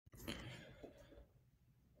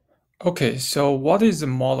Okay, so what is the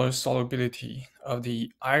molar solubility of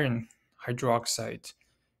the iron hydroxide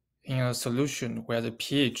in a solution where the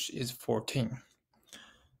pH is 14?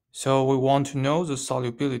 So we want to know the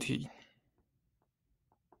solubility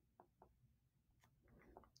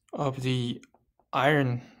of the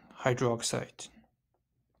iron hydroxide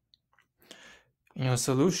in a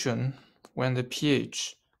solution when the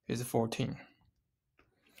pH is 14.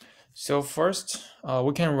 So first,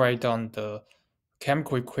 we can write down the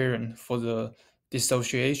chemical equation for the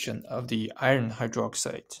dissociation of the iron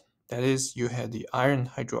hydroxide. That is, you have the iron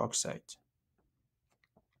hydroxide.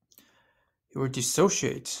 It will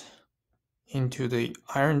dissociate into the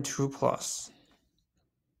iron 2 plus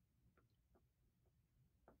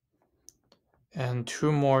and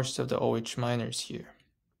 2 moles of the OH minus here.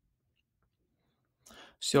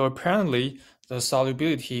 So apparently the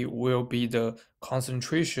solubility will be the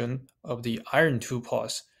concentration of the iron 2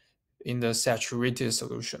 plus in the saturated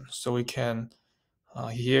solution. So we can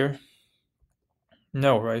here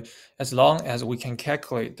know, right? As long as we can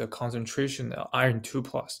calculate the concentration of iron 2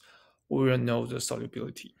 plus, we will know the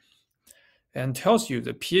solubility. And tells you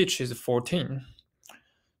the pH is 14.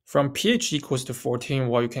 From pH equals to 14,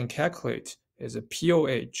 what you can calculate is a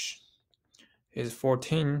pOH is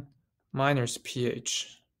 14 minus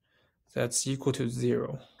pH. That's equal to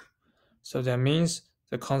 0. So that means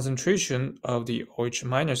the concentration of the OH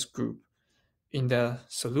minus group in the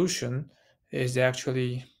solution is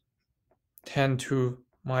actually 10 to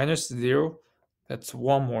minus 0. That's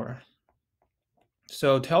 1 more.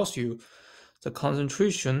 So it tells you the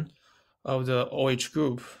concentration of the OH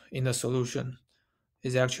group in the solution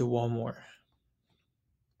is actually 1 more.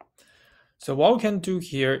 So what we can do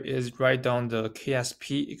here is write down the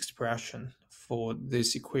KSP expression for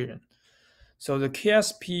this equation. So the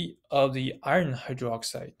KSP of the iron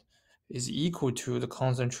hydroxide is equal to the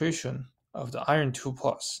concentration of the iron 2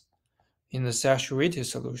 plus in the saturated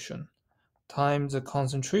solution times the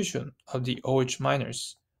concentration of the OH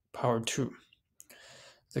minus power 2.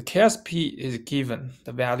 The KSP is given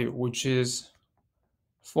the value, which is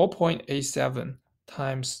 4.87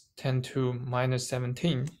 times 10 to minus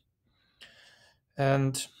 17.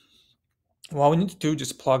 And what we need to do is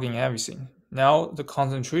just plug in everything. Now the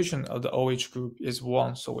concentration of the OH group is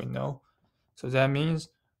 1, so we know. So that means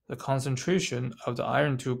the concentration of the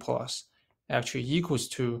iron 2 plus actually equals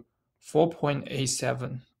to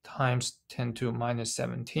 4.87 times 10 to minus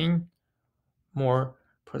 17 mole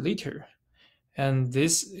per liter. And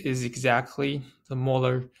this is exactly the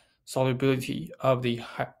molar solubility of the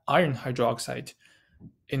iron hydroxide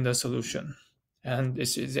in the solution. And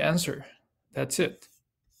this is the answer. That's it.